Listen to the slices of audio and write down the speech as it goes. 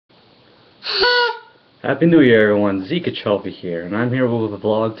Happy New Year, everyone. Zika Chelby here, and I'm here with a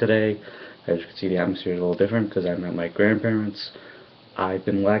vlog today. As you can see, the atmosphere is a little different because I'm at my grandparents'. I've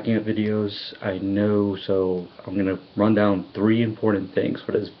been lacking at videos, I know, so I'm going to run down 3 important things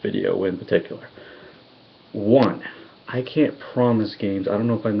for this video in particular. 1, I can't promise games. I don't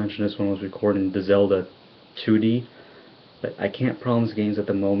know if I mentioned this when I was recording the Zelda 2D, but I can't promise games at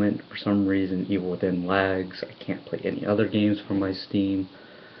the moment. For some reason, Evil Within lags. I can't play any other games from my Steam.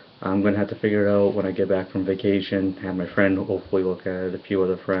 I'm going to have to figure it out when I get back from vacation, have my friend hopefully look at it, a few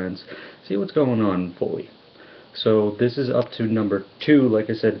other friends, see what's going on fully. So this is up to number 2,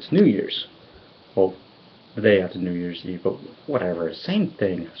 like I said, it's New Year's. Well, the day after New Year's Eve, but whatever, same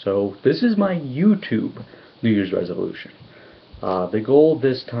thing. So this is my YouTube New Year's resolution. The goal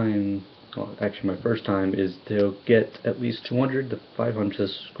this time, well, actually my first time, is to get at least 200 to 500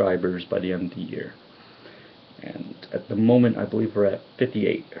 subscribers by the end of the year. And at the moment I believe we're at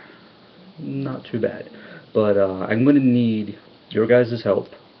 58. Not too bad. But I'm going to need your guys' help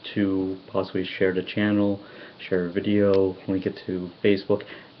to possibly share the channel, share a video, link it to Facebook.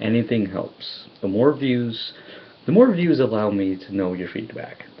 Anything helps. The more views allow me to know your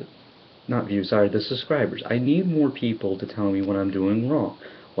feedback. Not views, sorry, the subscribers. I need more people to tell me what I'm doing wrong,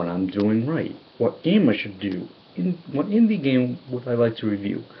 what I'm doing right, what game I should do, what indie game would I like to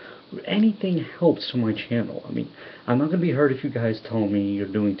review. Anything helps to my channel. I mean, I'm not going to be hurt if you guys tell me you're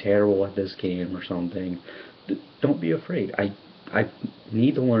doing terrible at this game or something. Don't be afraid. I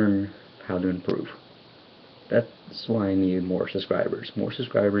need to learn how to improve. That's why I need more subscribers. More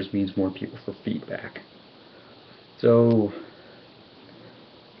subscribers means more people for feedback. So,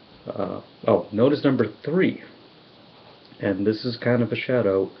 notice number 3. And this is kind of a shout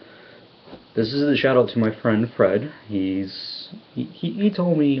out. This is a shout out to my friend Fred. He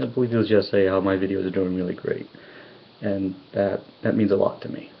told me, I believe it was yesterday, how my videos are doing really great, and that means a lot to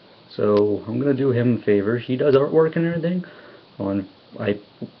me. So I'm gonna do him a favor. He does artwork and everything.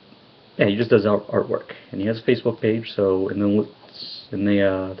 He just does artwork, and he has a Facebook page. So in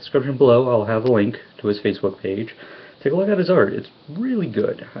the description below, I'll have a link to his Facebook page. Take a look at his art. It's really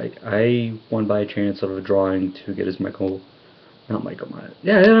good. I won by a chance of a drawing to get his not Michael Myers.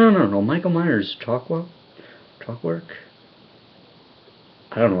 Yeah, no. Michael Myers chalkwork.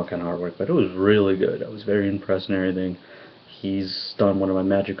 I don't know what kind of artwork, but it was really good. I was very impressed and everything. He's done one of my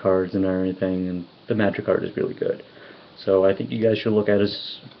magic cards and everything, and the magic card is really good. So I think you guys should look at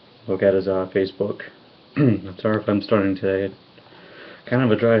his Facebook. I'm sorry if I'm starting today. Kind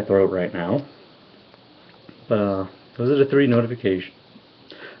of a dry throat right now. But those are the 3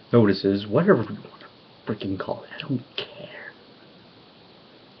 notices, whatever you want to freaking call it. I don't care.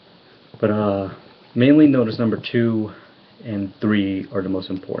 But mainly notice number 2 and 3 are the most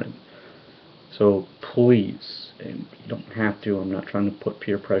important. So please, and you don't have to, I'm not trying to put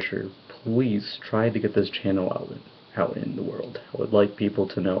peer pressure, please try to get this channel out in the world. I would like people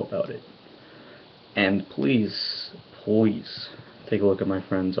to know about it. And please take a look at my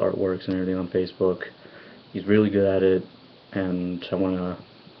friend's artworks and everything on Facebook. He's really good at it, and I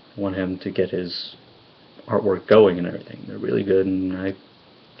want him to get his artwork going and everything. They're really good, and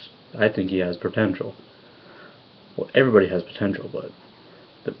I think he has potential. Well, everybody has potential, but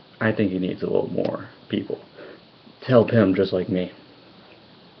I think he needs a little more people to help him, just like me.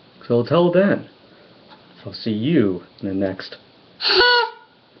 So till then, I'll see you in the next.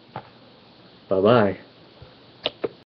 Bye-bye.